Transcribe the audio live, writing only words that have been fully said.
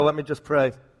Let me just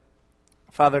pray.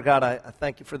 Father God, I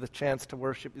thank you for the chance to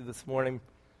worship you this morning.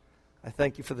 I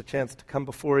thank you for the chance to come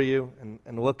before you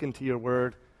and look into your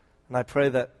word. And I pray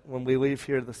that when we leave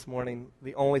here this morning,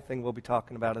 the only thing we'll be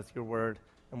talking about is your word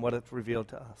and what it's revealed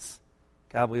to us.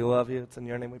 God, we love you. It's in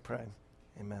your name we pray.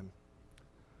 Amen.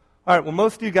 All right, well,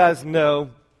 most of you guys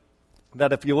know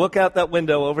that if you look out that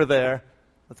window over there,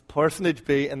 that's Parsonage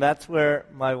B, and that's where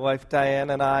my wife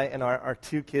Diane and I and our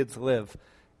two kids live.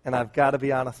 And I've got to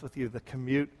be honest with you, the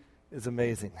commute is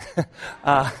amazing.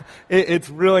 It's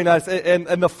really nice.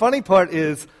 And the funny part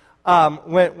is,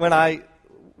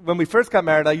 when we first got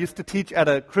married, I used to teach at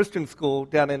a Christian school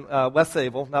down in West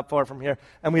Sable, not far from here,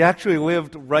 and we actually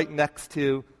lived right next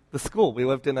to the school. We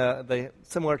lived in the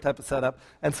similar type of setup,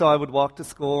 and so I would walk to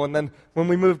school. And then when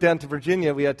we moved down to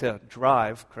Virginia, we had to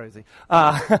drive, crazy,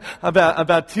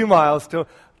 about 2 miles to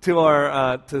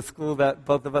school that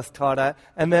both of us taught at.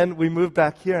 And then we moved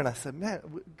back here, and I said, man,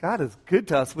 God is good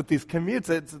to us with these commutes.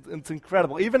 It's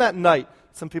incredible. Even at night,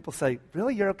 some people say,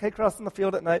 really, you're okay crossing the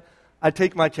field at night? I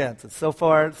take my chances. So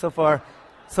far,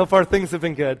 things have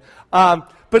been good.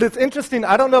 But it's interesting.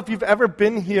 I don't know if you've ever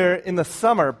been here in the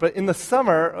summer, but in the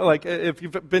summer, like if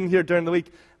you've been here during the week,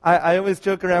 I always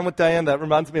joke around with Diane that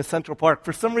reminds me of Central Park.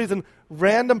 For some reason,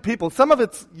 random people, some of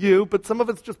it's you, but some of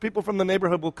it's just people from the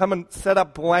neighborhood will come and set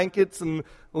up blankets and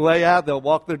lay out. They'll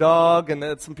walk their dog,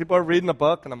 and some people are reading a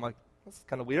book, and I'm like, this is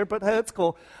kind of weird, but hey, it's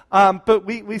cool. But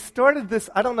we started this,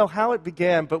 I don't know how it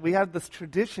began, but we had this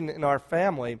tradition in our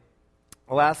family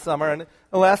last summer, and it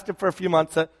lasted for a few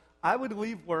months, that I would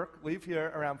leave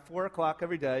here around 4 o'clock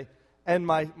every day, and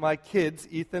my kids,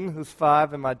 Ethan, who's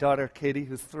 5, and my daughter, Katie,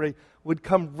 who's 3, would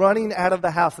come running out of the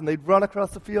house, and they'd run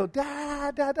across the field,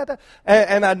 Dad, Dad, Dad, Dad.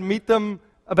 And I'd meet them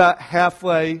about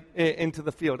halfway into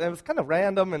the field. And it was kind of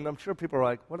random, and I'm sure people were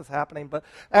like, what is happening? But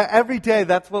every day,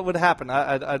 that's what would happen.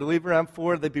 I'd leave around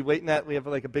 4. They'd be waiting we have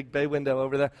like a big bay window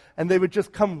over there, and they would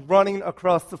just come running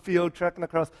across the field, trekking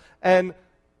across, and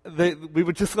we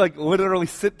would just like literally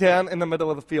sit down in the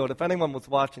middle of the field. If anyone was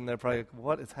watching, they're probably like,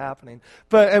 what is happening?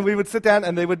 And we would sit down,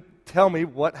 and they would tell me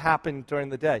what happened during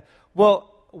the day. Well,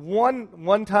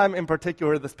 one time in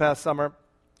particular this past summer,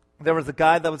 there was a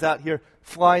guy that was out here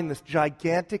flying this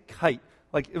gigantic kite.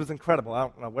 Like, it was incredible. I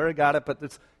don't know where he got it, but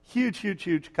this huge, huge,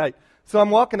 huge kite. So I'm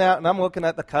walking out, and I'm looking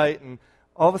at the kite, and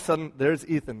all of a sudden, there's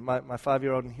Ethan, my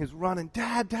 5-year-old, and he's running,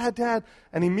 Dad, Dad, Dad.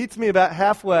 And he meets me about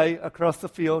halfway across the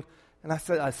field, and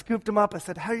I scooped him up. I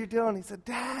said, how are you doing? He said,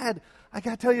 Dad, I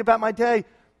got to tell you about my day.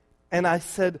 And I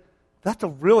said, that's a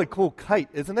really cool kite,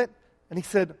 isn't it? And he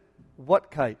said,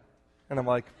 what kite? And I'm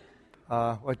like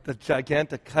the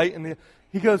gigantic kite. And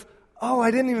he goes, oh,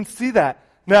 I didn't even see that.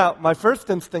 Now, my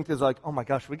first instinct is like, oh my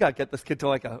gosh, we got to get this kid to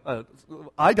like a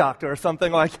eye doctor or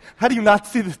something. Like, how do you not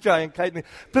see this giant kite?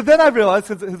 But then I realized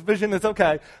his vision is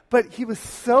okay. But he was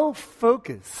so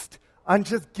focused on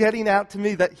just getting out to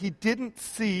me that he didn't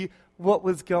see what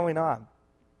was going on.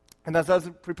 And as I was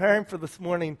preparing for this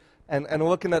morning and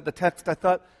looking at the text, I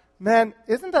thought, man,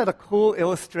 isn't that a cool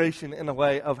illustration in a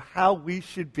way of how we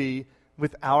should be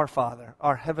with our Father,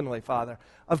 our Heavenly Father,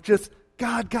 of just,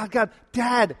 God,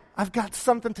 Dad, I've got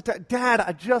something to tell. Dad,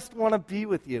 I just want to be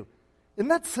with you. Isn't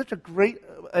that such a great,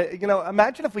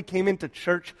 imagine if we came into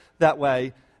church that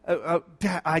way.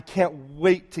 Dad, I can't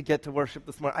wait to get to worship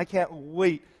this morning. I can't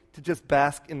wait to just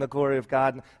bask in the glory of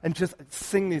God and just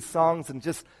sing these songs and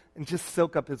just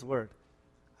soak up His Word.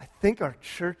 I think our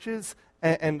churches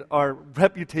and our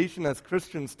reputation as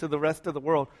Christians to the rest of the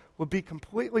world would be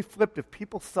completely flipped if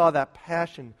people saw that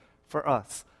passion for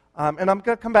us. And I'm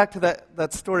going to come back to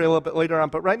that story a little bit later on,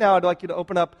 but right now I'd like you to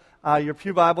open up your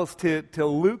pew Bibles to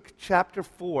Luke chapter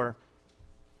 4.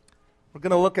 We're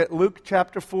going to look at Luke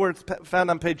chapter 4. It's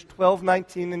found on page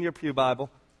 1219 in your pew Bible.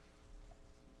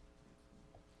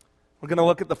 We're going to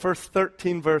look at the first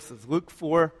 13 verses, Luke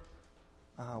 4,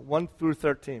 1 through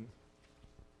 13.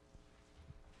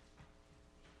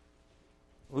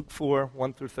 Luke 4,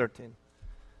 1 through 13.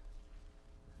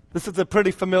 This is a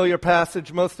pretty familiar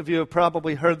passage. Most of you have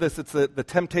probably heard this. It's the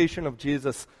temptation of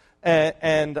Jesus.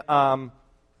 And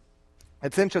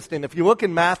it's interesting. If you look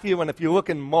in Matthew and if you look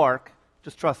in Mark,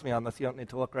 just trust me on this. You don't need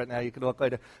to look right now. You can look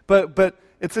later. But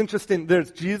it's interesting.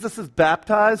 There's Jesus is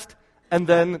baptized and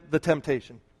then the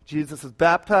temptation. Jesus is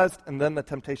baptized, and then the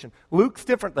temptation. Luke's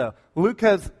different, though. Luke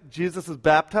has Jesus is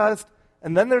baptized,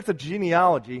 and then there's a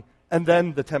genealogy, and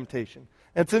then the temptation.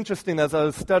 And it's interesting, as I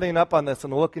was studying up on this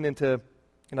and looking into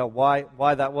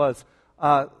why that was,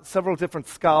 several different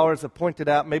scholars have pointed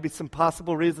out maybe some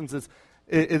possible reasons is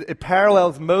it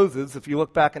parallels Moses. If you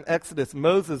look back in Exodus,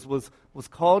 Moses was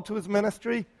called to his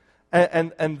ministry,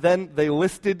 And then they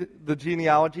listed the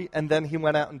genealogy, and then he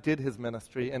went out and did his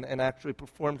ministry and actually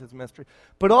performed his ministry.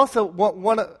 But also,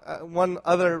 one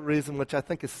other reason, which I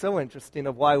think is so interesting,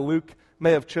 of why Luke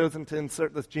may have chosen to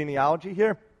insert this genealogy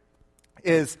here,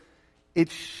 is it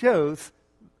shows,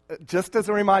 just as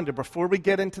a reminder, before we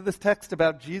get into this text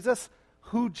about Jesus,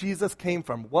 who Jesus came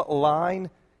from, what line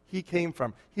he came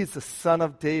from. He's the son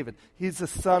of David. He's the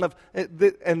son of,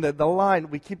 and the line,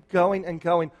 we keep going and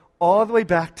going, all the way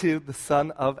back to the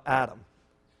son of Adam.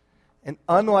 And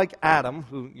unlike Adam,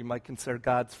 who you might consider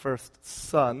God's first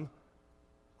son,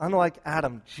 unlike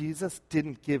Adam, Jesus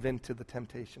didn't give in to the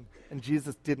temptation. And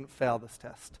Jesus didn't fail this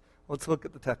test. Let's look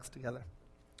at the text together.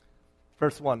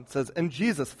 Verse 1 says, "And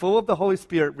Jesus, full of the Holy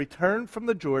Spirit, returned from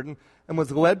the Jordan and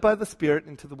was led by the Spirit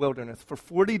into the wilderness for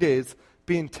 40 days,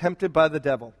 being tempted by the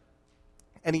devil.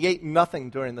 And he ate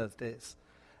nothing during those days.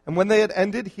 And when they had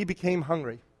ended, he became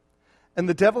hungry. And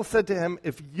the devil said to him,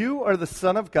 'If you are the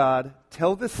Son of God,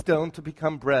 tell this stone to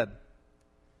become bread.'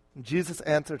 And Jesus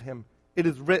answered him, 'It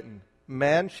is written,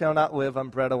 man shall not live on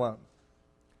bread alone.'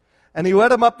 And he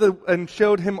led him up and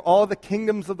showed him all the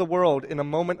kingdoms of the world in a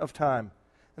moment of time.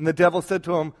 And the devil said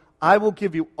to him, 'I will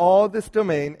give you all this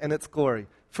domain and its glory,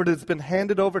 for it has been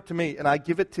handed over to me, and I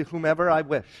give it to whomever I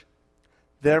wish.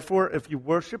 Therefore, if you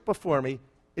worship before me,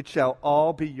 it shall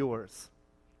all be yours.'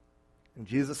 And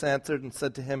Jesus answered and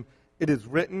said to him, 'It is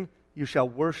written, you shall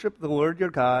worship the Lord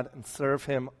your God and serve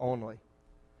him only.'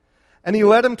 And he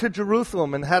led him to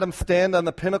Jerusalem and had him stand on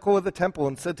the pinnacle of the temple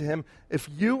and said to him, 'If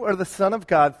you are the Son of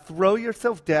God, throw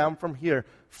yourself down from here,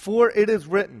 for it is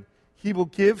written, he will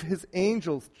give his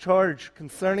angels charge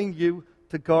concerning you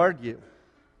to guard you.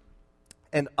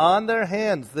 And on their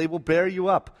hands they will bear you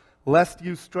up, lest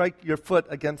you strike your foot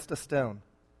against a stone.'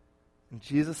 And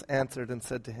Jesus answered and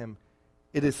said to him,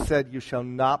 'It is said, you shall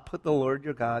not put the Lord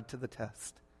your God to the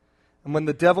test.' And when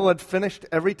the devil had finished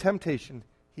every temptation,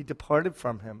 he departed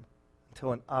from him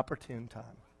until an opportune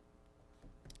time."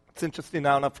 It's interesting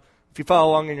now enough. If you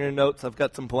follow along in your notes, I've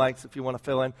got some blanks if you want to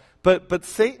fill in. But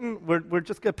Satan, we're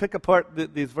just going to pick apart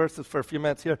these verses for a few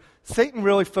minutes here. Satan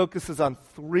really focuses on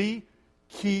three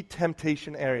key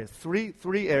temptation areas,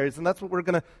 three areas, and that's what we're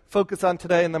going to focus on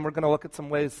today, and then we're going to look at some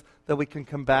ways that we can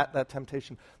combat that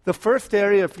temptation. The first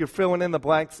area, if you're filling in the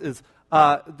blanks, is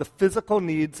the physical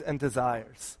needs and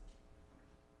desires.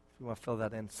 If you want to fill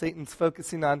that in. Satan's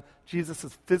focusing on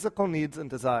Jesus' physical needs and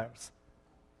desires.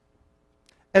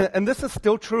 And this is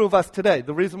still true of us today.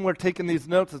 The reason we're taking these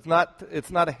notes is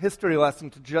it's not a history lesson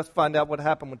to just find out what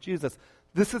happened with Jesus.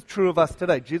 This is true of us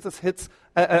today.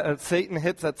 Satan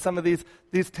hits at some of these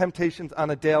temptations on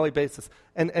a daily basis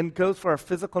and goes for our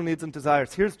physical needs and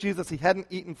desires. Here's Jesus. He hadn't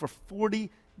eaten for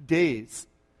 40 days.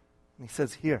 And he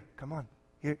says, "Here, come on.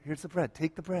 Here's the bread.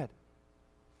 Take the bread."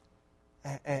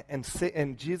 And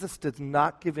Jesus does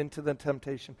not give in to the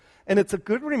temptation. And it's a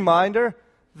good reminder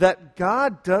that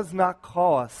God does not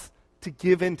call us to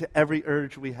give in to every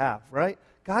urge we have, right?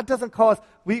 God doesn't call us.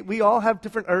 We all have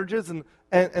different urges,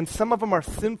 and some of them are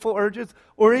sinful urges,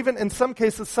 or even in some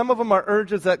cases, some of them are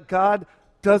urges that God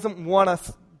doesn't want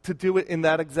us to do it in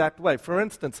that exact way. For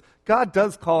instance, God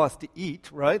does call us to eat,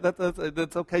 right?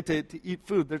 That's okay to eat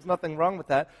food. There's nothing wrong with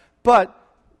that. But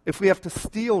if we have to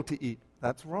steal to eat,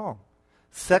 that's wrong.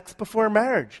 Sex before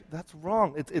marriage, that's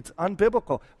wrong. It's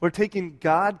unbiblical. We're taking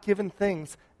God-given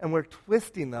things and we're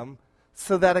twisting them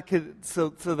so that so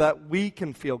that we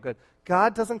can feel good.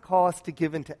 God doesn't call us to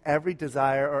give into every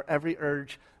desire or every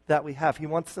urge that we have. He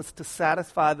wants us to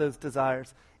satisfy those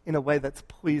desires in a way that's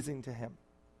pleasing to him.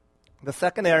 The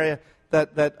second area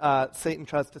that Satan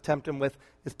tries to tempt him with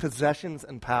is possessions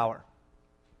and power.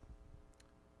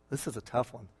 This is a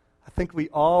tough one. I think we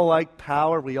all like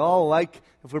power. We all like,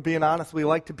 if we're being honest, we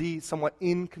like to be somewhat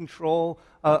in control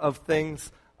of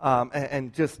things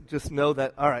and just know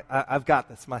that, all right, I've got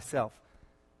this myself.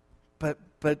 But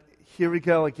here we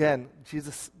go again.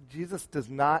 Jesus does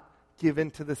not give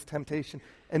in to this temptation,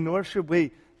 and nor should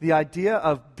we. The idea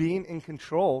of being in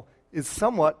control is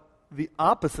somewhat the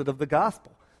opposite of the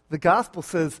gospel. The gospel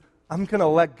says, I'm going to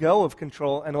let go of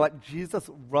control and let Jesus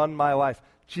run my life.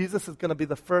 Jesus is going to be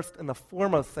the first and the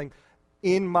foremost thing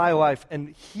in my life, and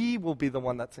he will be the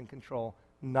one that's in control,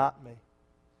 not me.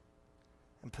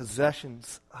 And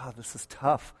possessions, this is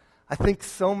tough. I think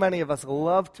so many of us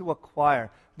love to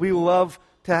acquire. We love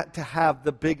to have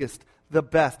the biggest, the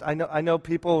best. I know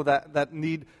people that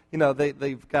need,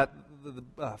 they've got the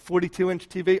 42-inch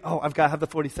TV. Oh, I've got to have the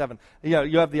 47.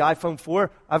 You have the iPhone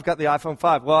 4. I've got the iPhone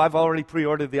 5. Well, I've already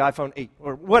pre-ordered the iPhone 8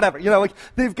 or whatever.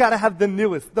 They've got to have the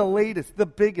newest, the latest, the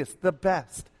biggest, the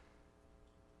best.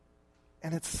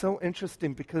 And it's so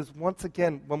interesting because once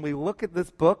again, when we look at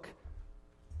this book,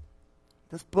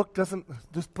 This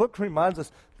book reminds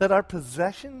us that our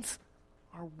possessions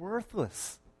are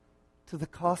worthless to the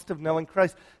cost of knowing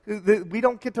Christ. We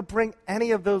don't get to bring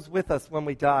any of those with us when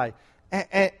we die.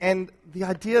 And the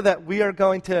idea that we are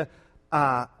going to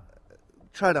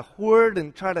try to hoard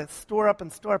and try to store up,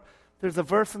 there's a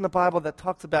verse in the Bible that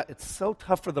talks about it's so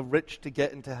tough for the rich to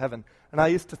get into heaven. And I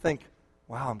used to think,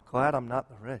 wow, I'm glad I'm not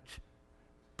the rich.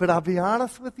 But I'll be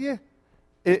honest with you,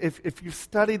 if you've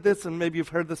studied this, and maybe you've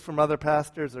heard this from other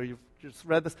pastors, or you've just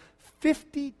read this,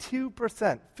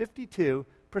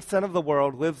 52% of the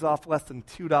world lives off less than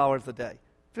 $2 a day.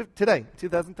 Today,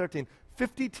 2013,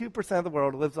 52% of the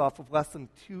world lives off of less than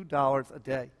 $2 a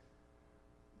day.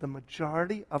 The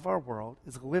majority of our world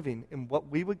is living in what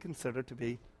we would consider to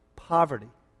be poverty.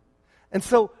 And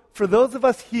so, for those of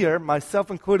us here,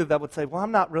 myself included, that would say, well,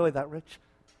 I'm not really that rich.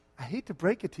 I hate to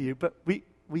break it to you, but we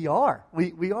are.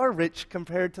 We are rich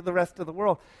compared to the rest of the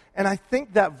world. And I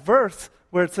think that verse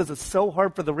where it says it's so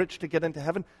hard for the rich to get into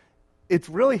heaven, it's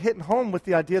really hitting home with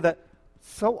the idea that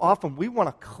so often we want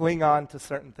to cling on to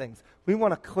certain things. We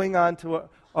want to cling on to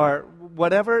our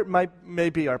whatever it may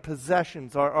be, our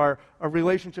possessions, our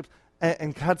relationships.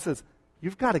 And God says,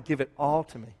 you've got to give it all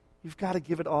to me. You've got to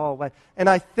give it all away. And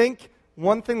I think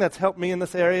one thing that's helped me in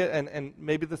this area, and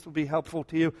maybe this will be helpful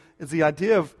to you, is the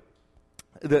idea of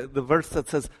the verse that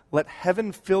says, let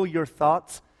heaven fill your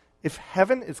thoughts. If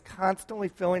heaven is constantly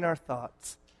filling our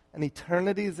thoughts and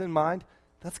eternity is in mind,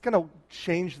 that's going to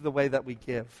change the way that we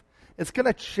give. It's going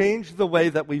to change the way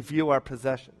that we view our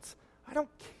possessions. I don't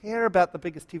care about the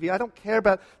biggest TV. I don't care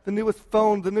about the newest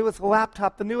phone, the newest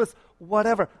laptop, the newest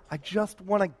whatever. I just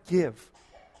want to give.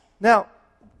 Now,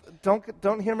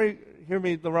 don't hear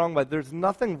me the wrong way. There's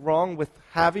nothing wrong with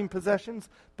having possessions,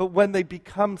 but when they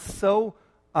become so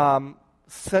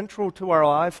central to our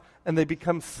life and they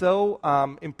become so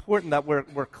important that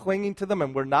we're clinging to them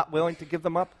and we're not willing to give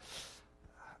them up,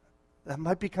 that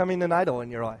might be becoming an idol in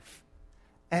your life.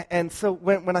 And so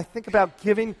when I think about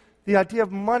giving, the idea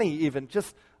of money even,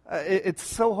 it's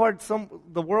so hard.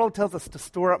 The world tells us to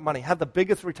store up money, have the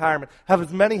biggest retirement, have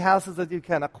as many houses as you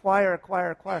can, acquire.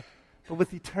 But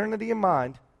with eternity in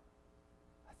mind,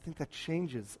 I think that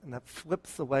changes and that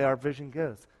flips the way our vision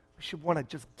goes. We should want to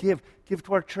just give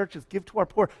to our churches, give to our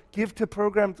poor, give to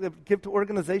programs, give to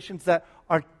organizations that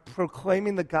are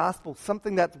proclaiming the gospel,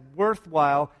 something that's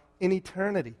worthwhile in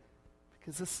eternity.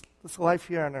 Because this life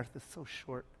here on earth is so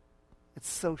short. It's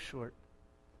so short.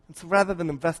 And so rather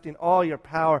than investing all your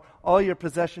power, all your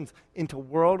possessions into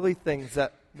worldly things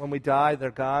that when we die, they're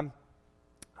gone,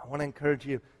 I want to encourage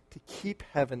you to keep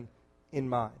heaven in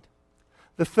mind.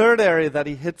 The third area that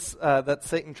he hits, that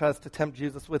Satan tries to tempt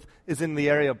Jesus with, is in the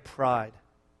area of pride.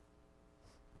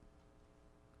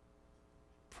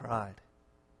 Pride.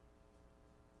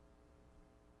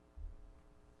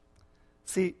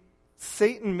 See,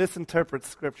 Satan misinterprets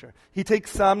Scripture. He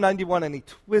takes Psalm 91 and he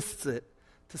twists it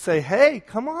to say, hey,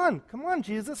 come on,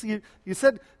 Jesus. You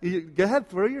said, go ahead,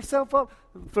 throw yourself off.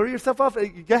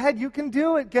 Go ahead, you can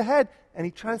do it. Go ahead. And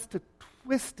he tries to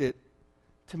twist it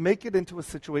to make it into a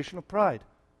situation of pride.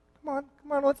 Come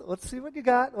on, let's see what you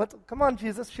got. Come on,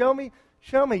 Jesus, show me.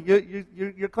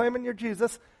 You're claiming you're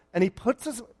Jesus. And he puts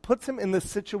him in this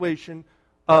situation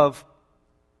of,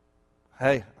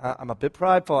 hey, I'm a bit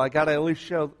prideful. I got to at least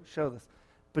show this.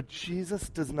 But Jesus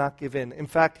does not give in. In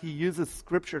fact, he uses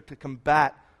Scripture to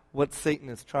combat what Satan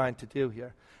is trying to do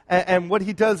here. And what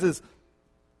he does is,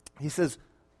 he says,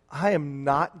 I am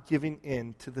not giving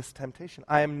in to this temptation.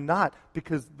 I am not,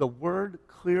 because the Word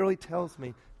clearly tells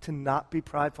me to not be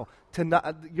prideful.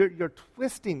 You're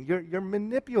twisting, you're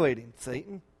manipulating,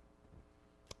 Satan.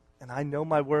 And I know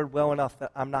my Word well enough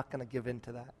that I'm not going to give in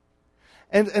to that.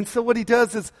 And so what he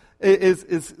does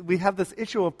is we have this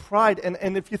issue of pride.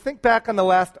 And if you think back on the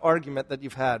last argument that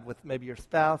you've had with maybe your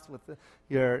spouse, with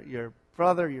your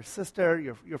brother, your sister,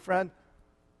 your friend,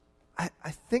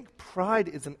 I think pride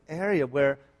is an area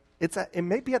where it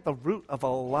may be at the root of a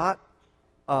lot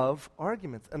of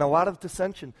arguments and a lot of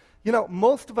dissension. You know,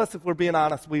 most of us, if we're being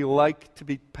honest, we like to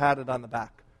be patted on the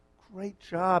back. Great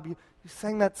job. You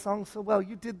sang that song so well.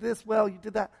 You did this well. You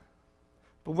did that.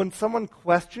 But when someone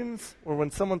questions, or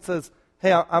when someone says,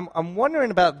 hey, I'm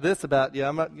wondering about this about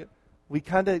you, we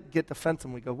kind of get defensive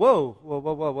and we go, whoa.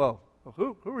 Well,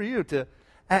 who are you to?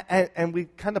 And we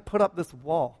kind of put up this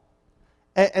wall.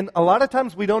 And a lot of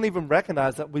times we don't even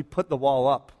recognize that we put the wall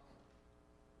up.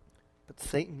 But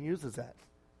Satan uses that.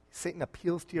 Satan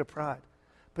appeals to your pride.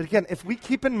 But again, if we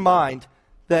keep in mind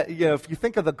that, if you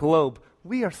think of the globe,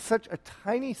 we are such a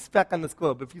tiny speck on this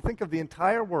globe. If you think of the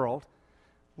entire world,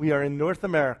 we are in North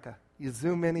America. You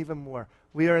zoom in even more.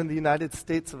 We are in the United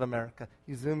States of America.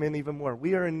 You zoom in even more.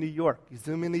 We are in New York. You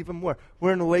zoom in even more.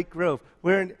 We're in Lake Grove.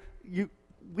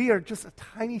 We are just a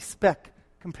tiny speck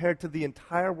compared to the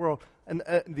entire world and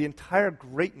the entire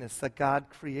greatness that God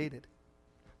created.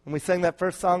 When we sang that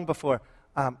first song before,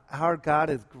 our God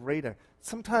is greater.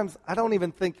 Sometimes I don't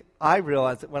even think I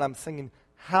realize it when I'm singing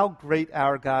how great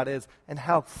our God is and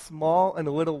how small and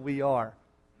little we are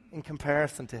in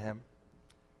comparison to him.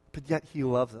 But yet he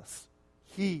loves us.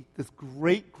 He, this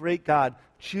great, great God,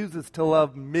 chooses to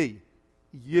love me,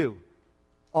 you,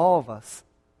 all of us,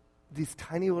 these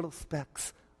tiny little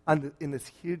specks in this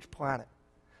huge planet.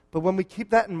 But when we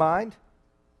keep that in mind,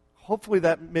 hopefully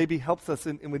that maybe helps us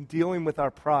in dealing with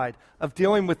our pride, of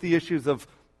dealing with the issues of,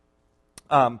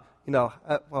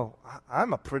 well,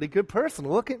 I'm a pretty good person.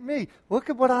 Look at me. Look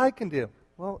at what I can do.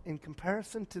 Well, in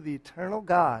comparison to the eternal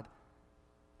God,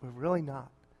 we're really not.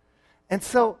 And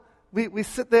so we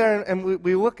sit there and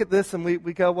we look at this and we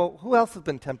go, well, who else has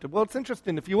been tempted? Well, it's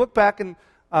interesting. If you look back in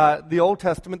the Old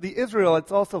Testament, the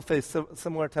Israelites also faced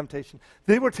similar temptation.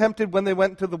 They were tempted when they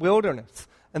went into the wilderness.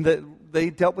 And they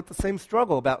dealt with the same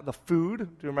struggle about the food.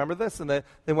 Do you remember this? And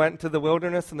they went into the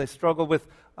wilderness and they struggled with,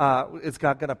 is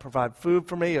God going to provide food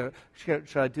for me? Or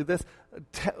should I do this?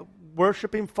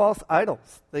 Worshipping false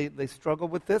idols. They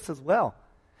struggled with this as well.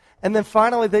 And then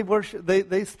finally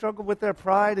they struggled with their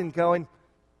pride and going,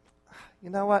 you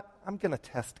know what? I'm going to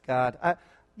test God.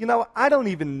 I don't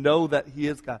even know that he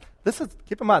is God.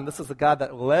 Keep in mind, this is the God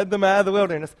that led them out of the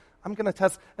wilderness. I'm going to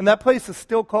test. And that place is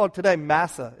still called today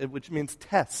Massa, which means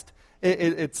test.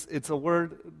 It's a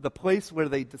word, the place where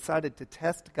they decided to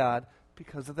test God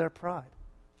because of their pride.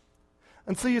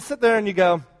 And so you sit there and you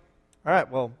go, all right,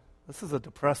 well, this is a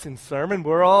depressing sermon.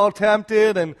 We're all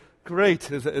tempted and great.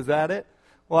 Is that it?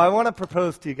 Well, I want to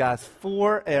propose to you guys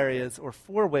 4 areas or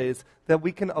 4 ways that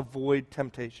we can avoid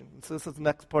temptation. So this is the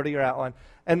next part of your outline.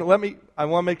 And I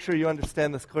want to make sure you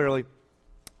understand this clearly.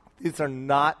 These are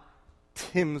not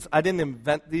Tim's. I didn't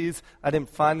invent these. I didn't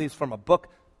find these from a book.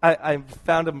 I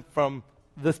found them from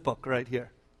this book right here.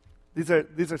 These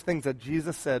are things that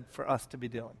Jesus said for us to be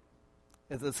doing.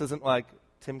 This isn't like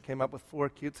Tim came up with 4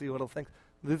 cutesy little things.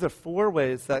 These are 4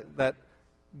 ways that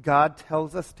God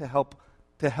tells us to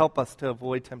help us to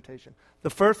avoid temptation. The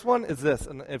first one is this,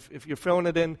 and if you're filling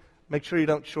it in, make sure you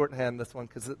don't shorthand this one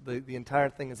because the entire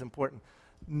thing is important.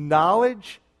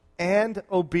 Knowledge and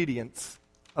obedience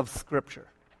of Scripture.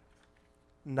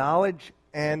 Knowledge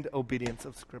and obedience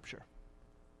of Scripture.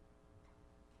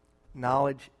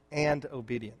 Knowledge and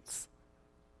obedience.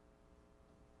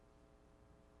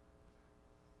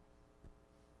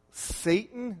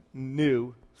 Satan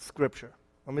knew Scripture.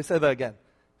 Let me say that again.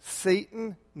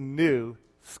 Satan knew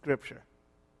Scripture.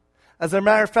 As a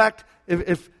matter of fact,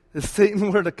 if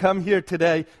Satan were to come here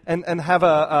today and have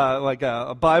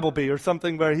a Bible bee or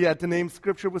something where he had to name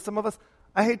Scripture with some of us,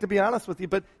 I hate to be honest with you,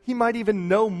 but he might even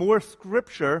know more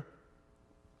Scripture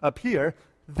up here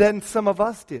than some of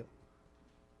us do.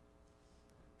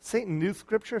 Satan knew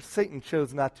Scripture. Satan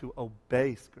chose not to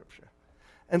obey Scripture.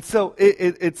 And so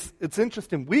it's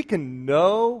interesting. We can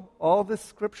know all this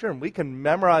Scripture and we can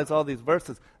memorize all these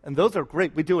verses. And those are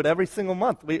great. We do it every single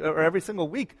month or every single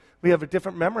week. We have a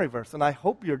different memory verse. And I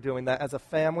hope you're doing that as a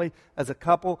family, as a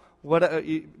couple,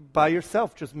 by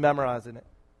yourself, just memorizing it.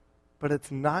 But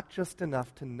it's not just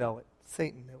enough to know it.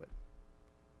 Satan knew it.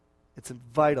 It's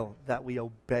vital that we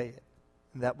obey it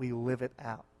and that we live it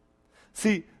out.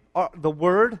 See, the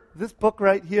Word, this book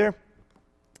right here,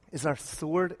 is our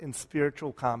sword in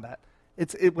spiritual combat.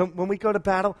 When we go to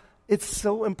battle, it's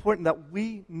so important that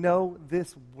we know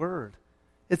this Word.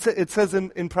 It says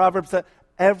in Proverbs that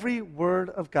every word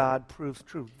of God proves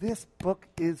true. This book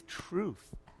is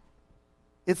truth.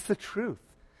 It's the truth.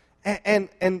 And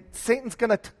Satan's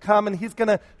going to come and he's going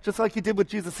to, just like he did with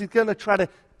Jesus, he's going to try to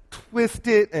twist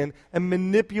it and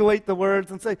manipulate the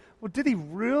words and say, well, did he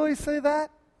really say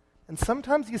that? And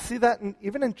sometimes you see that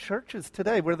even in churches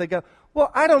today where they go, well,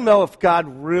 I don't know if God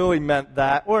really meant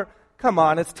that. Or, come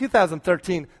on, it's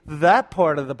 2013. That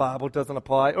part of the Bible doesn't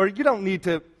apply. Or you don't need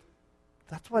to.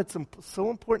 That's why it's so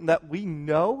important that we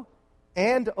know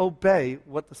and obey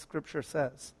what the Scripture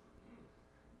says.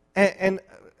 And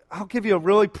I'll give you a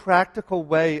really practical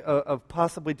way of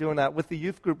possibly doing that. With the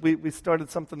youth group, we started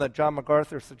something that John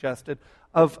MacArthur suggested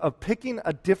of picking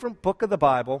a different book of the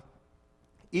Bible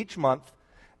each month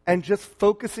and just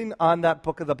focusing on that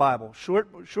book of the Bible.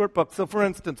 Short book. So, for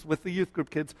instance, with the youth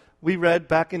group kids, we read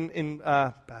back in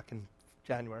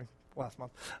January, last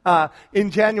month. In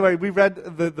January, we read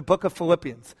the book of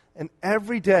Philippians. And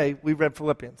every day we read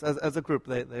Philippians as a group.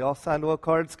 They all signed little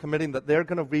cards committing that they're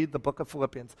going to read the book of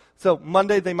Philippians. So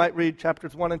Monday they might read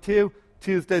chapters 1 and 2.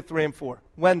 Tuesday, 3 and 4.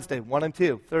 Wednesday, 1 and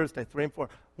 2. Thursday, 3 and 4.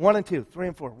 1 and 2, 3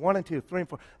 and 4. 1 and 2, 3 and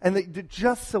 4. And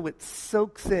just so it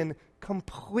soaks in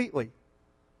completely.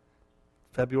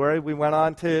 February, we went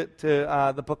on to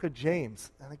the book of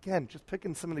James. And again, just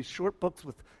picking some of these short books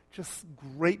with just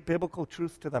great biblical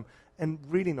truths to them and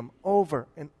reading them over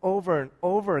and over and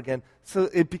over again so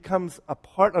it becomes a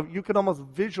part of, you can almost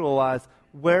visualize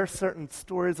where certain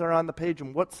stories are on the page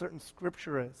and what certain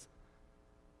scripture is.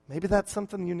 Maybe that's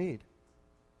something you need.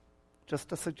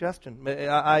 Just a suggestion.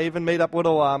 I even made up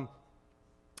little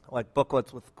like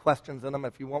booklets with questions in them.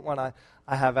 If you want one, I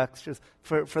have extras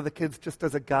for the kids just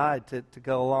as a guide to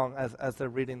go along as they're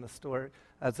reading the story,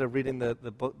 as they're reading the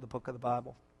book of the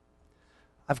Bible.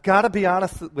 I've got to be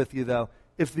honest with you, though.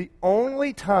 If the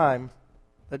only time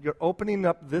that you're opening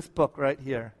up this book right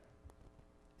here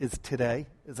is today,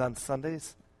 is on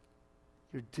Sundays,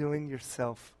 you're doing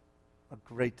yourself a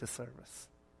great disservice.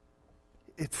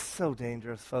 It's so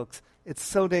dangerous, folks. It's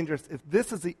so dangerous. If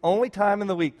this is the only time in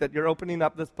the week that you're opening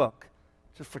up this book,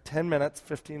 just for 10 minutes,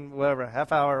 15, whatever,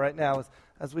 half hour right now,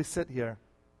 as we sit here,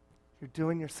 you're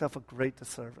doing yourself a great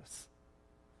disservice.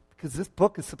 Because this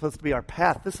book is supposed to be our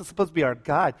path. This is supposed to be our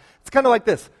guide. It's kind of like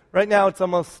this. Right now it's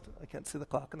almost, I can't see the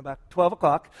clock in the back, 12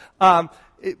 o'clock.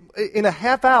 In a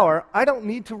half hour, I don't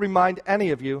need to remind any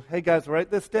of you, hey guys,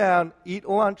 write this down, eat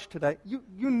lunch today. You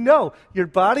know, your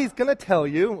body's going to tell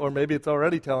you, or maybe it's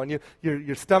already telling you,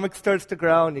 your stomach starts to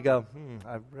growl and you go,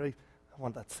 I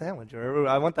want that sandwich, or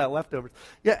I want that leftovers.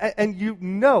 Yeah, and you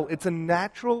know it's a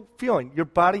natural feeling. Your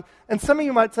body, and some of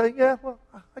you might say, yeah, well,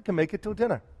 I can make it till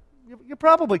dinner. You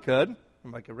probably could. You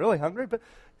might get really hungry, but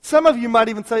some of you might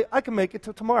even say, I can make it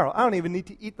till tomorrow. I don't even need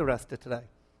to eat the rest of today.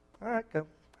 All right, go.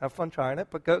 Have fun trying it,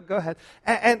 but go ahead.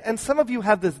 And some of you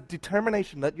have this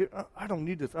determination that I don't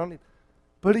need this. I don't need.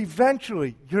 But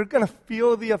eventually, you're going to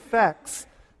feel the effects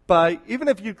by, even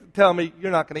if you tell me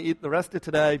you're not going to eat the rest of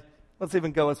today, let's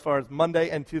even go as far as Monday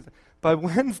and Tuesday. By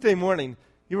Wednesday morning,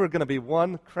 you are going to be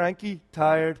one cranky,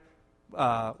 tired,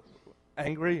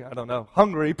 angry,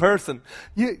 hungry person.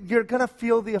 You're going to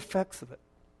feel the effects of it.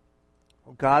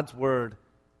 Well, God's word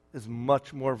is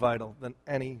much more vital than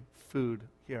any food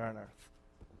here on earth.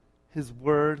 His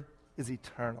word is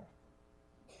eternal,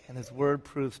 and his word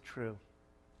proves true.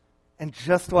 And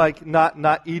just like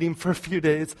not eating for a few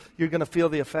days, you're going to feel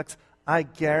the effects. I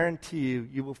guarantee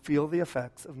you will feel the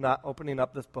effects of not opening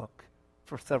up this book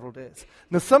for several days.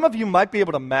 Now, some of you might be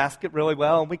able to mask it really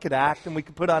well, and we could act, and we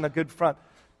could put on a good front.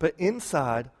 But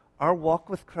inside, our walk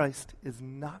with Christ is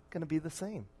not going to be the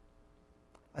same.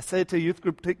 I say it to youth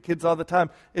group kids all the time.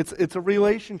 It's a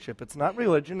relationship. It's not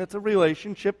religion. It's a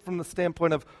relationship from the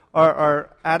standpoint of our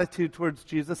attitude towards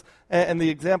Jesus. And the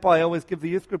example I always give the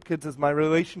youth group kids is my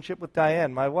relationship with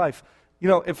Diane, my wife. You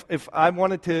know, if I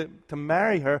wanted to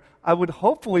marry her, I would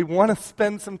hopefully want to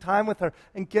spend some time with her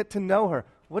and get to know her.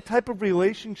 What type of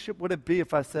relationship would it be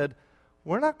if I said,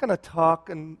 we're not going to talk,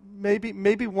 and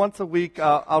maybe once a week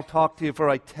I'll talk to you for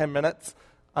like 10 minutes,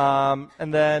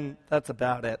 and then that's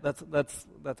about it. That's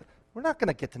we're not going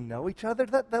to get to know each other.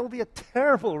 That will be a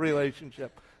terrible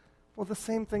relationship. Well, the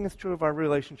same thing is true of our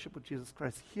relationship with Jesus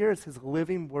Christ. Here is his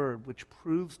living word, which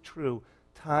proves true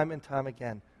time and time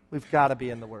again. We've got to be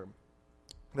in the word.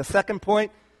 The second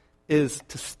point is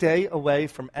to stay away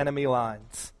from enemy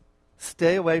lines.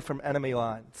 Stay away from enemy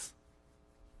lines.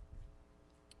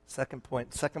 Second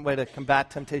point, second way to combat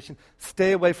temptation,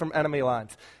 stay away from enemy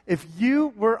lines. If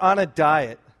you were on a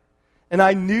diet, and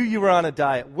I knew you were on a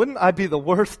diet, wouldn't I be the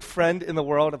worst friend in the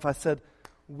world if I said,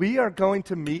 we are going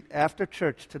to meet after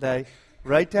church today,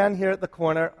 right down here at the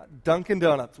corner, Dunkin'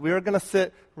 Donuts. We are going to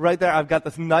sit right there. I've got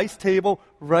this nice table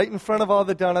right in front of all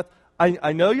the donuts.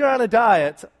 I know you're on a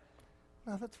diet. So,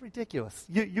 no, that's ridiculous.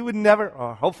 You would never,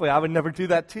 or hopefully I would never do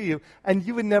that to you, and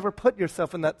you would never put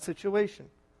yourself in that situation.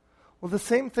 Well, the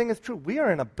same thing is true. We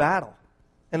are in a battle.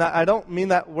 And I don't mean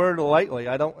that word lightly.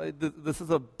 This is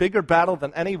a bigger battle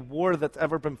than any war that's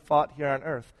ever been fought here on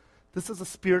earth. This is a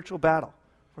spiritual battle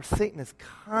where Satan is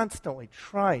constantly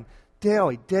trying,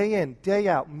 daily, day in, day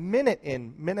out, minute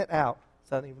in, minute out. Is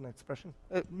that even an expression?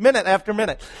 Minute after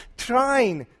minute.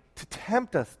 Trying to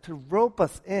tempt us, to rope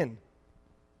us in.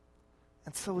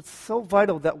 And so it's so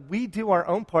vital that we do our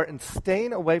own part in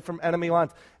staying away from enemy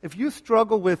lines. If you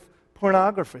struggle with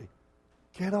pornography,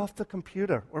 get off the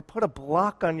computer, or put a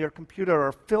block on your computer,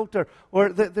 or filter, or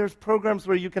there's programs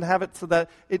where you can have it so that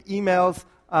it emails,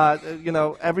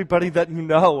 everybody that you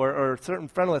know, or certain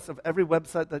friend lists of every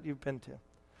website that you've been to.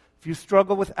 If you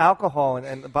struggle with alcohol,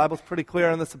 and the Bible's pretty clear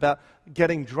on this about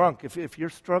getting drunk, if you're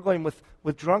struggling with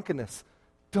drunkenness,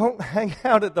 don't hang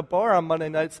out at the bar on Monday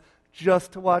nights.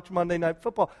 just to watch Monday Night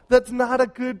Football. That's not a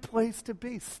good place to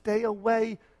be. Stay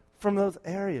away from those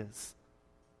areas.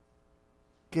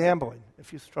 Gambling,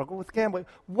 if you struggle with gambling,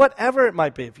 whatever it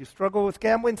might be. If you struggle with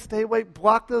gambling, stay away,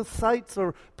 block those sites,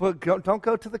 or don't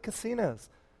go to the casinos.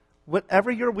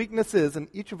 Whatever your weakness is, and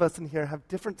each of us in here have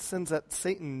different sins that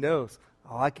Satan knows.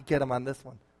 Oh, I could get him on this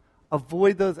one.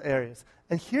 Avoid those areas.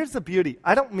 And here's the beauty.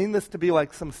 I don't mean this to be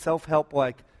like some self-help,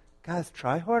 like, guys,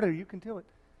 try harder, you can do it.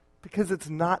 Because it's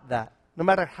not that. No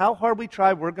matter how hard we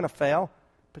try, we're going to fail.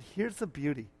 But here's the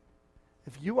beauty.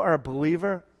 If you are a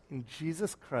believer in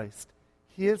Jesus Christ,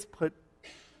 He has put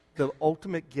the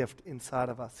ultimate gift inside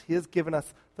of us. He has given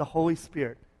us the Holy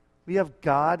Spirit. We have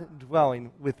God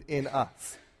dwelling within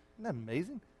us. Isn't that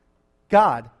amazing?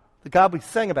 God, the God we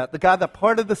sang about, the God that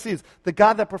parted the seas, the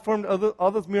God that performed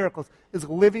all those miracles, is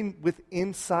living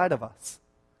inside of us,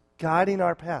 guiding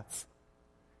our paths.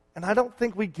 And I don't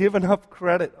think we give enough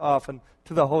credit often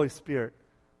to the Holy Spirit.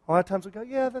 A lot of times we go,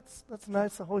 yeah, that's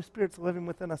nice, the Holy Spirit's living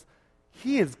within us.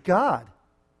 He is God.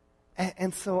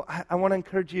 And so I want to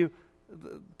encourage you,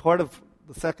 part of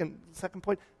the second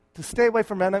point, to stay away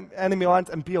from enemy lines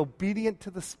and be obedient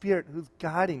to the Spirit who's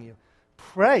guiding you.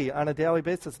 Pray on a daily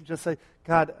basis and just say,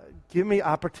 God, give me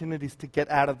opportunities to get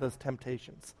out of those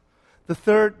temptations. The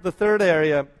third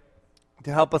area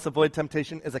to help us avoid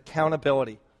temptation is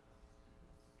accountability.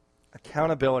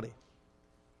 Accountability.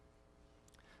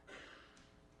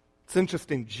 It's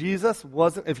interesting. Jesus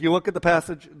wasn't, if you look at the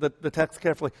passage, the text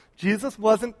carefully, Jesus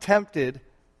wasn't tempted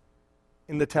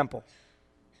in the temple.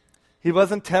 He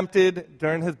wasn't tempted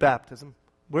during his baptism.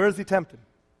 Where is he tempted?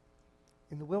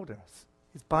 In the wilderness.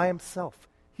 He's by himself.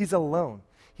 He's alone.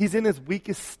 He's in his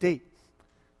weakest state.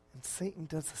 And Satan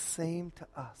does the same to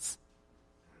us.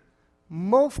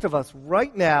 Most of us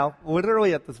right now,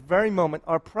 literally at this very moment,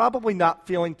 are probably not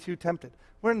feeling too tempted.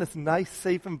 We're in this nice,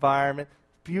 safe environment,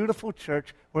 beautiful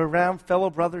church. We're around fellow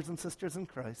brothers and sisters in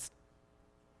Christ.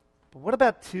 But what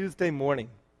about Tuesday morning?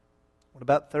 What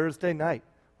about Thursday night?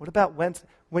 What about Wednesday?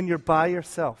 When you're by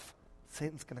yourself,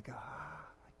 Satan's going to go,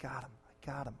 I got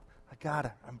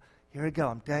her. Here we go.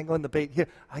 I'm dangling the bait. Here,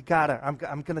 I got her. I'm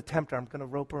going to tempt her. I'm going to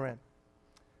rope her in.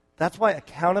 That's why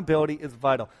accountability is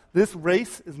vital. This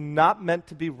race is not meant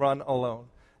to be run alone.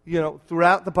 You know,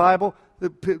 throughout the Bible, the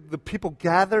people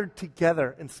gathered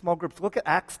together in small groups. Look at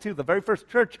Acts 2, the very first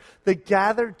church. They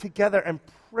gathered together and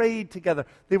prayed together.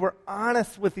 They were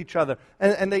honest with each other,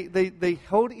 and they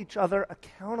held each other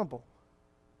accountable.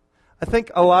 I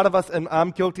think a lot of us, and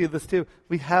I'm guilty of this too,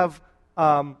 we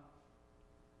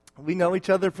know each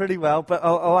other pretty well, but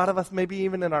a lot of us, maybe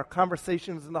even in our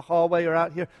conversations in the hallway or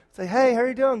out here, say, hey, how are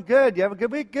you doing? Good. You have a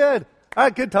good week? Good. All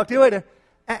right, good. Talk to you later.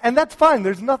 And that's fine.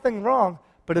 There's nothing wrong.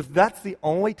 But if that's the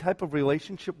only type of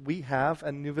relationship we have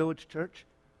at New Village Church,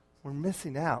 we're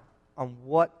missing out on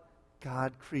what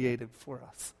God created for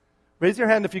us. Raise your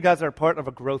hand if you guys are a part of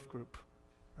a growth group.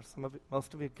 Are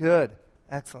most of you? Good.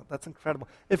 Excellent. That's incredible.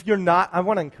 If you're not, I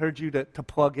want to encourage you to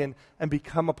plug in and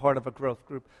become a part of a growth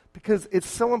group, because it's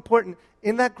so important.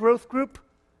 In that growth group,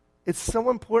 it's so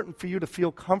important for you to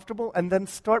feel comfortable and then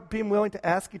start being willing to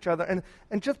ask each other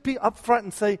and just be upfront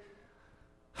and say,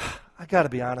 I got to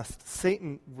be honest,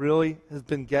 Satan really has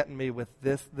been getting me with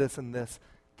this, and this.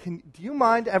 Do you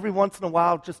mind every once in a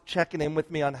while just checking in with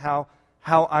me on how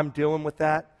I'm doing with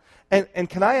that? And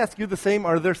can I ask you the same?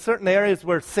 Are there certain areas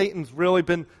where Satan's really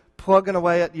been plugging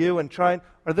away at you and trying?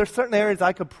 Are there certain areas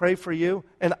I could pray for you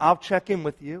and I'll check in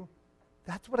with you?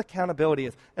 That's what accountability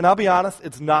is. And I'll be honest,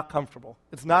 it's not comfortable.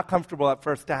 It's not comfortable at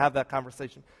first to have that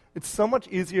conversation. It's so much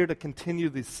easier to continue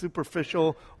these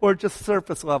superficial, or just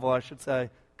surface level, I should say,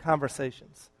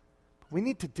 conversations. We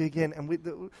need to dig in,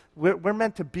 and we're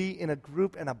meant to be in a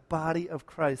group and a body of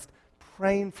Christ,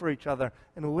 praying for each other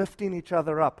and lifting each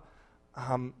other up.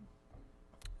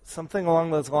 Something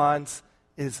along those lines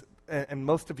is, and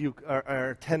most of you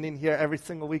are attending here every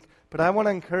single week, but I want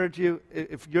to encourage you,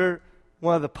 if you're,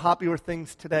 one of the popular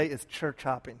things today is church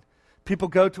hopping. People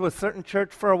go to a certain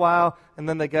church for a while, and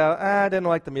then they go, I didn't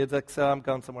like the music, so I'm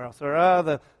going somewhere else. Or,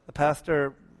 the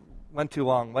pastor went too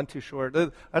long, went too short.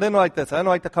 I didn't like this. I didn't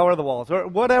like the color of the walls, or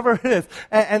whatever it is.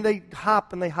 And they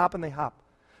hop and they hop and they hop.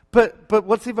 But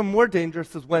what's even more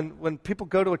dangerous is when people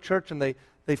go to a church and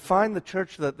they find the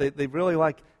church that they really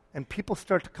like, and people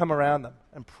start to come around them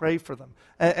and pray for them.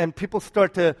 And people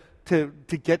start to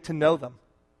get to know them.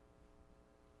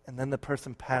 And then the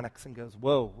person panics and goes,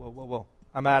 whoa,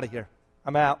 I'm out of here.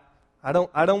 I'm out. I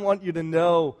don't want you to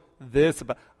know this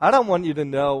about, I don't want you to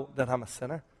know that I'm a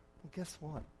sinner. Well, guess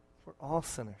what? We're all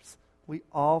sinners. We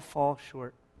all fall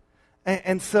short.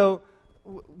 And so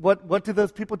what do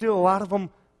those people do? A lot of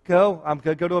them I'm going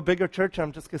to go to a bigger church.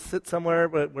 I'm just going to sit somewhere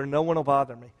where no one will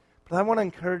bother me. But I want to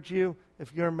encourage you,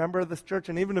 if you're a member of this church,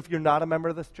 and even if you're not a member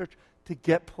of this church, to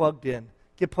get plugged in.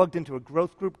 Get plugged into a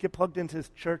growth group. Get plugged into this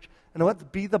church. And let's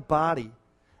be the body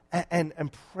and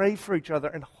pray for each other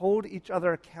and hold each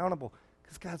other accountable.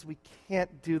 Because, guys, we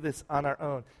can't do this on our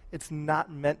own. It's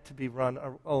not meant to be run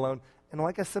alone. And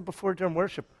like I said before during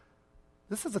worship,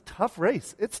 this is a tough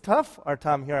race. It's tough, our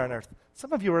time here on earth.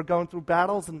 Some of you are going through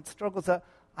battles and struggles that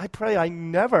I pray I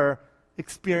never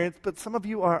experienced, but some of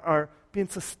you are being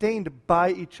sustained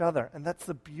by each other. And that's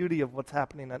the beauty of what's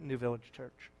happening at New Village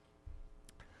Church.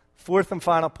 Fourth and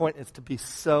final point is to be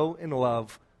so in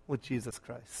love with Jesus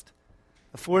Christ.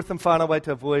 The fourth and final way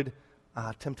to avoid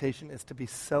temptation is to be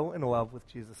so in love with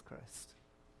Jesus Christ.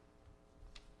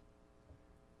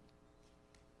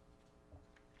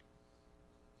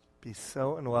 Be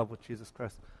so in love with Jesus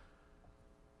Christ.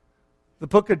 The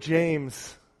book of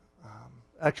James,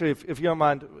 actually, if you don't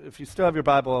mind, if you still have your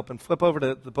Bible open, flip over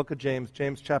to the book of James,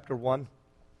 James chapter 1.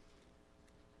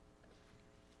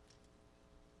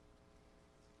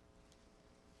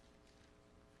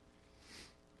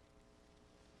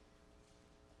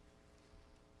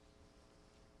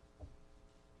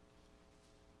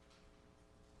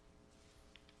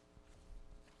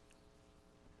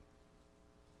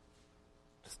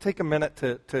 Take a minute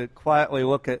to quietly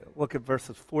look at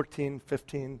verses 14,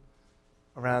 15,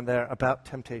 around there about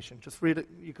temptation. Just read it.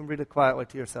 You can read it quietly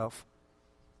to yourself.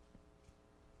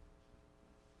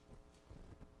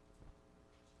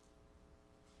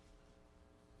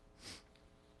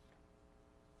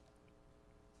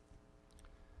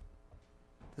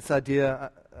 This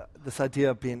idea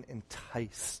of being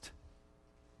enticed,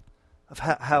 of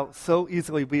how so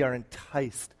easily we are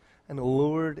enticed and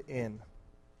lured in.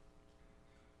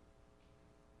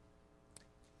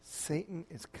 Satan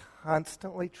is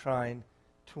constantly trying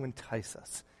to entice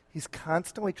us. He's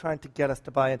constantly trying to get us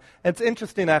to buy in. And it's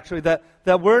interesting, actually,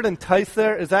 that word entice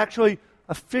there is actually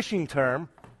a fishing term.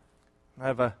 I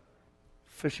have a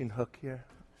fishing hook here,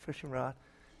 fishing rod.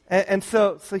 And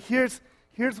so here's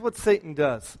what Satan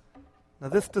does. Now,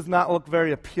 this does not look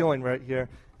very appealing right here.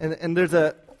 And there's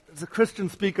a Christian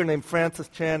speaker named Francis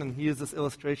Chan, and he used this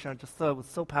illustration. I just thought it was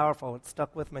so powerful. It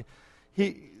stuck with me.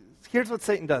 Here's what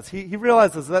Satan does. He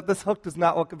realizes that this hook does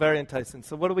not look very enticing.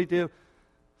 So what do?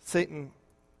 Satan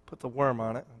puts a worm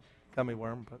on it. Gummy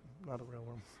worm, but not a real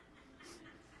worm.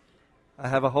 I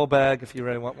have a whole bag if you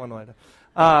really want one later.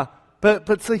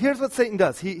 But so here's what Satan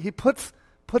does. He puts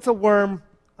a worm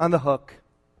on the hook.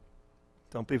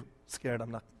 Don't be scared.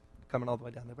 I'm not coming all the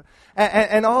way down there. But,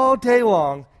 and all day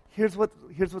long, here's what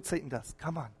Satan does.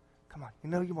 Come on. You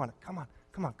know you want it. Come on.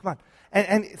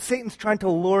 And Satan's trying to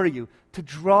lure you, to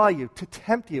draw you, to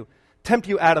tempt you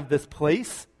out of this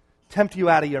place, tempt you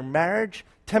out of your marriage,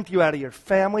 tempt you out of your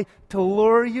family, to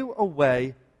lure you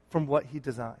away from what he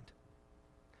designed.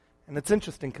 And it's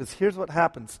interesting because here's what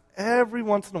happens. Every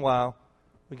once in a while,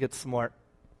 we get smart.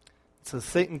 So does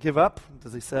Satan give up?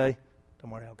 Does he say,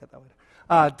 don't worry, I'll get that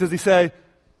later. Does he say,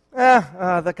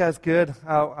 that guy's good.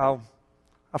 I'll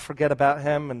forget about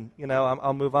him and,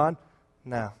 I'll move on?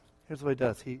 No. Here's what he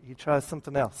does. He tries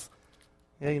something else.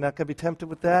 Yeah, you're not going to be tempted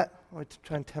with that? I'm going to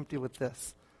try and tempt you with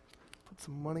this. Put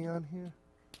some money on here.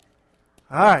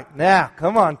 All right, now,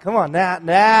 come on.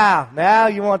 Now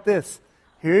you want this.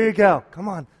 Here you go. Come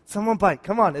on. Someone bite.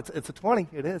 Come on. It's a 20.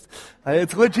 It is.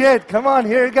 It's legit. Come on.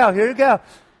 Here you go.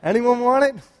 Anyone want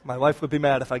it? My wife would be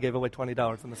mad if I gave away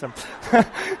 $20 in the summer.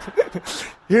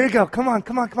 Here you go. Come on.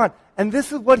 And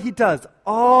this is what he does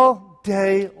all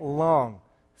day long.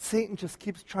 Satan just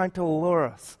keeps trying to lure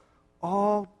us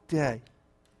all day.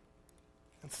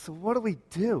 And so what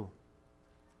do?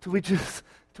 Do we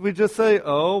just say,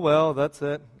 oh, well, that's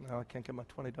it. No, I can't get my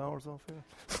 $20 off here.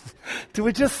 Do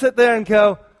we just sit there and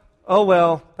go, oh,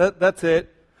 well, that's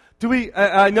it?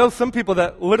 I know some people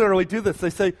that literally do this.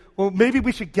 They say, well, maybe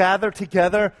we should gather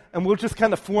together and we'll just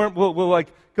kind of form, we'll like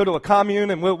go to a commune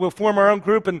and we'll form our own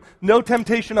group and no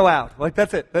temptation allowed. Like,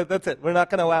 that's it. That's it. We're not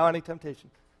going to allow any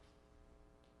temptation.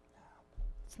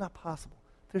 It's not possible.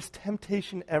 There's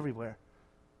temptation everywhere.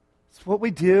 So what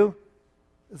we do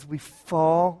is we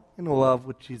fall in love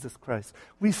with Jesus Christ.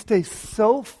 We stay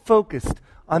so focused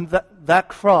on that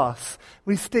cross.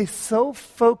 We stay so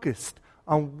focused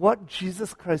on what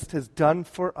Jesus Christ has done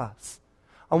for us,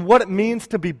 on what it means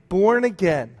to be born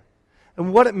again,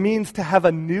 and what it means to have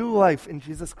a new life in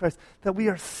Jesus Christ, that we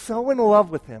are so in love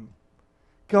with him,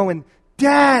 going,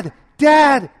 Dad,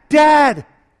 that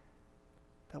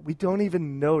we don't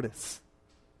even notice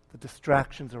the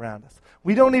distractions around us.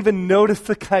 We don't even notice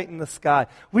the kite in the sky.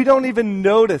 We don't even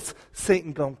notice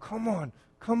Satan going, come on.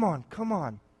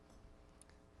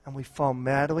 and we fall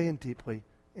madly and deeply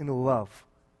in love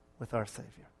with our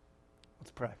Savior.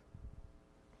 Let's pray.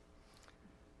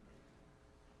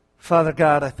 Father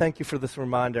God, I thank you for this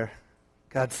reminder.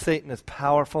 God, Satan is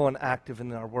powerful and active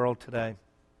in our world today.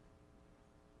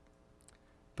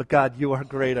 But God, you are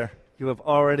greater. You have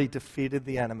already defeated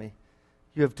the enemy.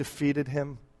 You have defeated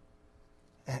him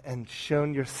and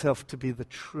shown yourself to be the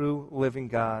true living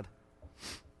God.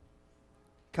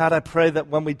 God, I pray that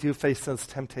when we do face those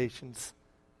temptations,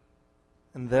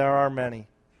 and there are many,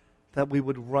 that we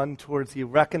would run towards you,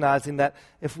 recognizing that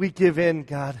if we give in,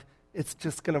 God, it's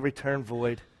just going to return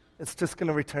void. It's just going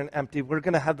to return empty. We're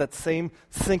going to have that same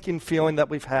sinking feeling that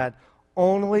we've had.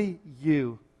 Only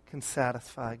you can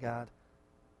satisfy, God.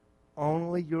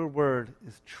 Only your word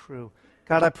is true.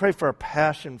 God, I pray for a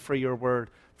passion for your word.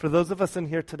 For those of us in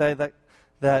here today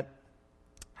that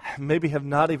maybe have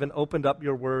not even opened up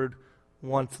your word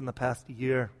once in the past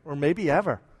year, or maybe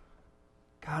ever.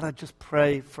 God, I just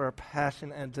pray for a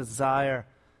passion and desire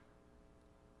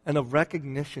and a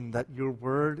recognition that your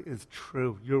word is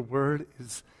true. Your word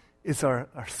is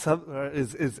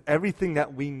everything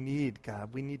that we need,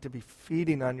 God. We need to be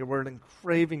feeding on your word and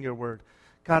craving your word.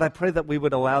 God, I pray that we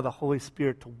would allow the Holy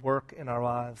Spirit to work in our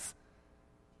lives.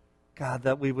 God,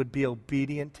 that we would be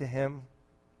obedient to him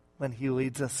when he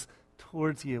leads us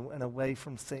towards you and away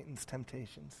from Satan's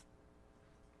temptations.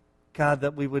 God,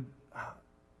 that we would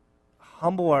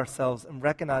humble ourselves and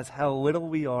recognize how little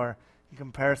we are in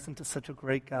comparison to such a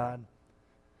great God,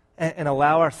 and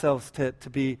allow ourselves to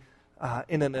be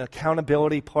in an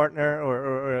accountability partner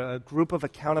or a group of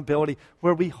accountability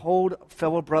where we hold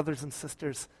fellow brothers and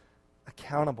sisters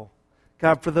accountable.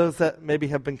 God, for those that maybe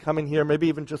have been coming here, maybe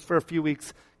even just for a few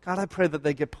weeks, God, I pray that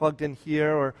they get plugged in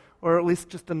here or at least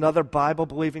just another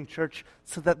Bible-believing church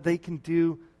so that they can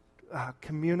do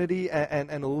community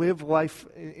and live life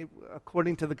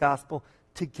according to the gospel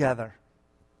together.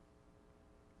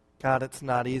 God, it's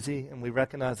not easy, and we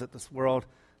recognize that this world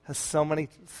has so many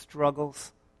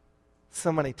struggles,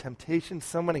 so many temptations,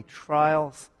 so many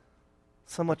trials,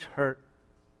 so much hurt.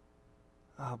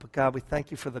 Oh, but God, we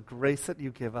thank you for the grace that you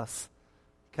give us.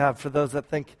 God, for those that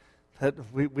think that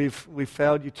we've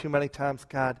failed you too many times,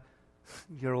 God,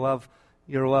 your love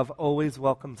always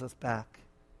welcomes us back.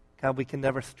 God, we can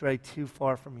never stray too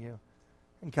far from you.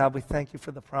 And God, we thank you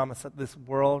for the promise that this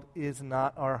world is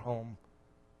not our home.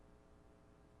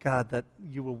 God, that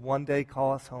you will one day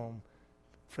call us home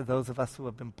for those of us who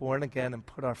have been born again and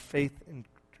put our faith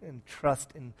and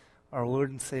trust in our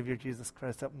Lord and Savior Jesus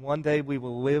Christ, that one day we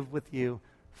will live with you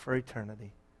for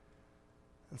eternity.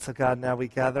 And so, God, now we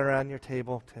gather around your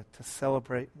table to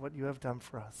celebrate what you have done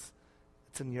for us.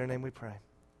 It's in your name we pray.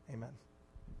 Amen.